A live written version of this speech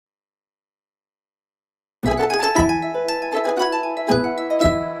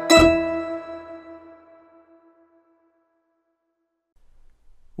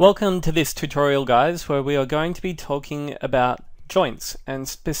Welcome to this tutorial, guys, where we are going to be talking about joints and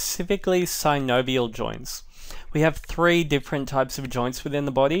specifically synovial joints. We have three different types of joints within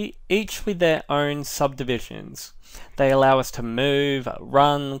the body, each with their own subdivisions. They allow us to move,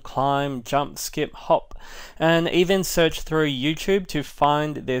 run, climb, jump, skip, hop, and even search through YouTube to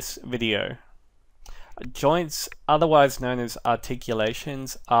find this video. Joints, otherwise known as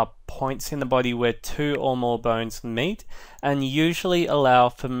articulations, are points in the body where two or more bones meet and usually allow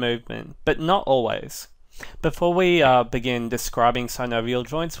for movement, but not always. Before we begin describing synovial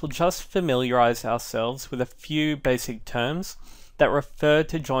joints, we'll just familiarize ourselves with a few basic terms that refer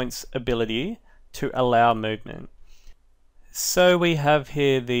to joints' ability to allow movement. So we have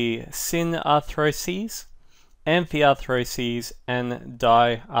here the synarthroses, amphiarthroses, and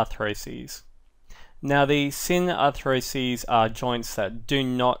diarthroses. Now, the synarthroses are joints that do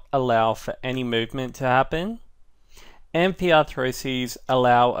not allow for any movement to happen. Amphiarthroses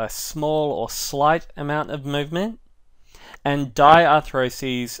allow a small or slight amount of movement. And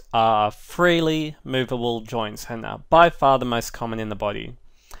diarthroses are freely movable joints and are by far the most common in the body.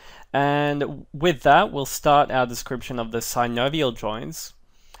 And with that, we'll start our description of the synovial joints.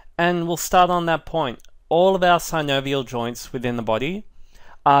 And we'll start on that point. All of our synovial joints within the body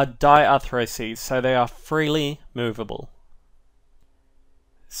are diarthroses, so they are freely movable.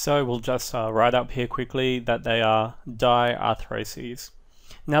 So we'll just write up here quickly that they are diarthroses.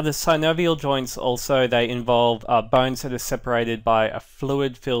 Now, the synovial joints also, they involve bones that are separated by a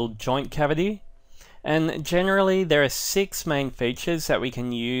fluid-filled joint cavity. And generally, there are 6 main features that we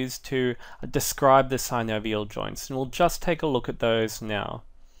can use to describe the synovial joints. And we'll just take a look at those now.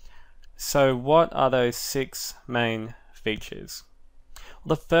 So what are those 6 main features?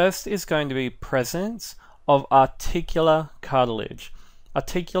 The first is going to be presence of articular cartilage.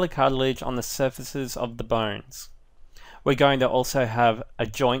 Articular cartilage on the surfaces of the bones. We're going to also have a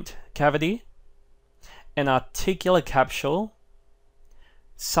joint cavity, an articular capsule,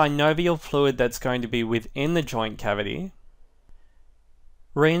 synovial fluid that's going to be within the joint cavity,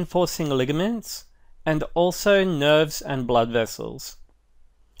 reinforcing ligaments, and also nerves and blood vessels.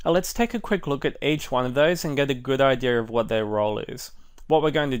 Now let's take a quick look at each one of those and get a good idea of what their role is. What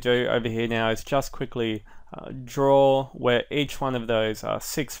we're going to do over here now is just quickly draw where each one of those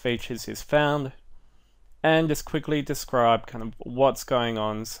 6 features is found and just quickly describe kind of what's going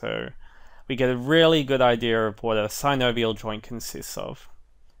on so we get a really good idea of what a synovial joint consists of.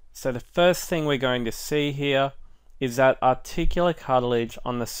 So the first thing we're going to see here is that articular cartilage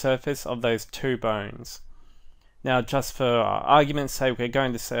on the surface of those 2 bones. Now, just for argument's sake, we're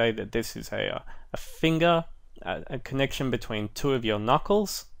going to say that this is a finger, a connection between 2 of your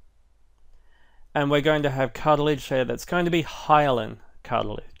knuckles, and we're going to have cartilage there that's going to be hyaline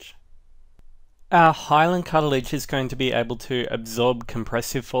cartilage. Our hyaline cartilage is going to be able to absorb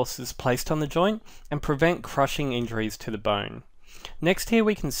compressive forces placed on the joint and prevent crushing injuries to the bone. Next here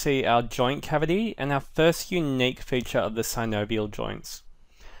we can see our joint cavity and our first unique feature of the synovial joints.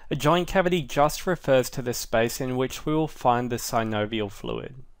 A joint cavity just refers to the space in which we will find the synovial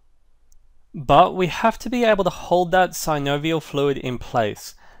fluid. But we have to be able to hold that synovial fluid in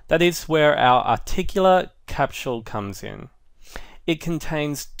place. That is where our articular capsule comes in. It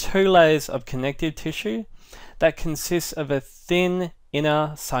contains 2 layers of connective tissue that consists of a thin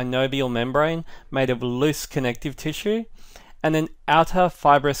inner synovial membrane made of loose connective tissue and an outer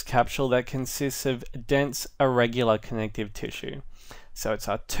fibrous capsule that consists of dense irregular connective tissue. So it's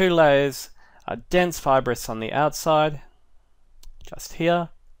our 2 layers, dense fibrous on the outside, just here.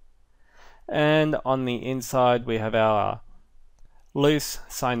 And on the inside we have our loose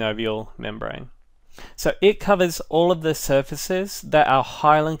synovial membrane. So it covers all of the surfaces that our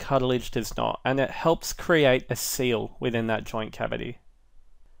hyaline cartilage does not, and it helps create a seal within that joint cavity.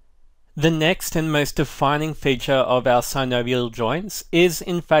 The next and most defining feature of our synovial joints is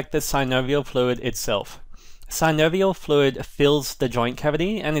in fact the synovial fluid itself. Synovial fluid fills the joint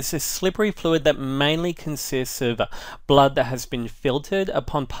cavity and is a slippery fluid that mainly consists of blood that has been filtered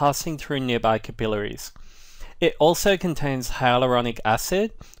upon passing through nearby capillaries. It also contains hyaluronic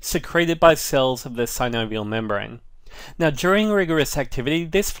acid secreted by cells of the synovial membrane. Now, during rigorous activity,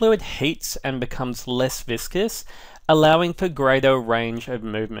 this fluid heats and becomes less viscous, allowing for greater range of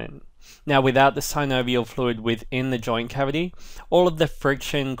movement. Now, without the synovial fluid within the joint cavity, all of the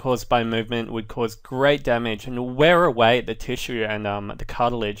friction caused by movement would cause great damage and wear away at the tissue and the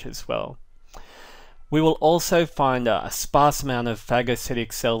cartilage as well. We will also find a sparse amount of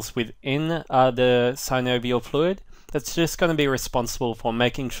phagocytic cells within the synovial fluid that's just going to be responsible for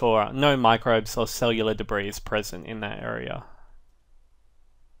making sure no microbes or cellular debris is present in that area.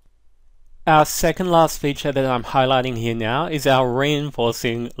 Our second last feature that I'm highlighting here now is our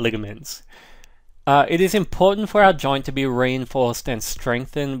reinforcing ligaments. It is important for our joint to be reinforced and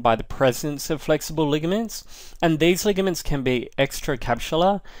strengthened by the presence of flexible ligaments, and these ligaments can be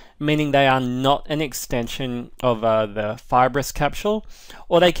extracapsular, meaning they are not an extension of the fibrous capsule,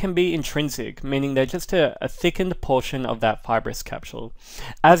 or they can be intrinsic, meaning they're just a thickened portion of that fibrous capsule,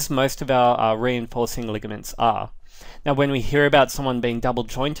 as most of our reinforcing ligaments are. Now, when we hear about someone being double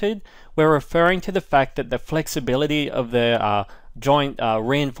jointed, we're referring to the fact that the flexibility of their joint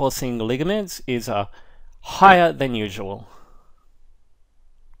reinforcing ligaments is higher than usual.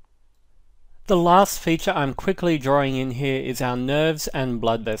 The last feature I'm quickly drawing in here is our nerves and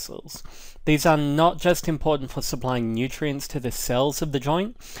blood vessels. These are not just important for supplying nutrients to the cells of the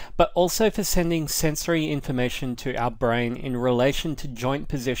joint, but also for sending sensory information to our brain in relation to joint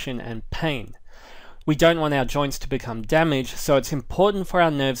position and pain. We don't want our joints to become damaged, so it's important for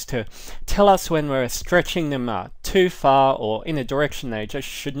our nerves to tell us when we're stretching them too far or in a direction they just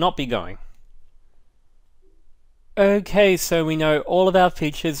should not be going. Okay, so we know all of our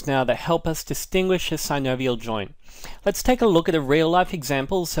features now that help us distinguish a synovial joint. Let's take a look at a real-life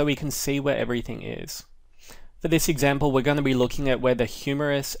example so we can see where everything is. For this example, we're going to be looking at where the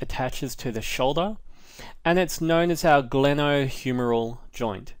humerus attaches to the shoulder, and it's known as our glenohumeral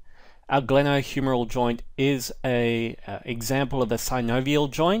joint. Our glenohumeral joint is an example of a synovial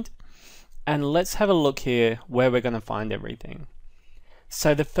joint, and let's have a look here where we're going to find everything.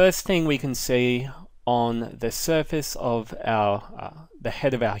 So the first thing we can see on the surface of our the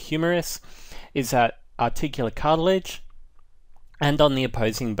head of our humerus is that articular cartilage, and on the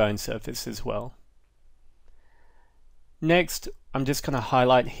opposing bone surface as well. Next, I'm just going to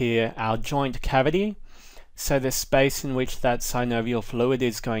highlight here our joint cavity, so the space in which that synovial fluid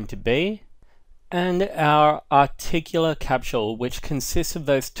is going to be, and our articular capsule, which consists of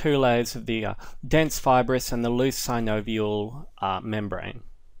those two layers of the dense fibrous and the loose synovial membrane.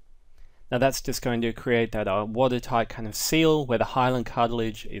 Now that's just going to create that watertight kind of seal where the hyaline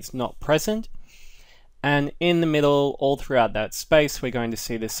cartilage is not present. And in the middle, all throughout that space, we're going to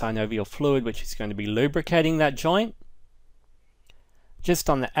see the synovial fluid, which is going to be lubricating that joint.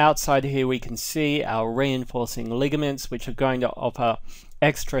 Just on the outside here, we can see our reinforcing ligaments, which are going to offer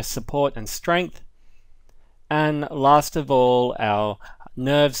extra support and strength. And last of all, our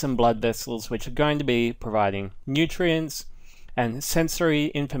nerves and blood vessels, which are going to be providing nutrients and sensory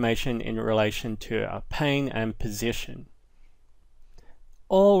information in relation to our pain and position.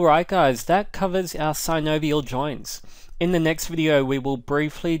 Alright guys, that covers our synovial joints. In the next video, we will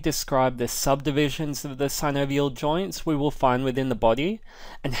briefly describe the subdivisions of the synovial joints we will find within the body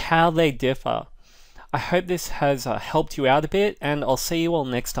and how they differ. I hope this has helped you out a bit, and I'll see you all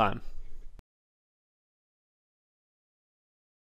next time.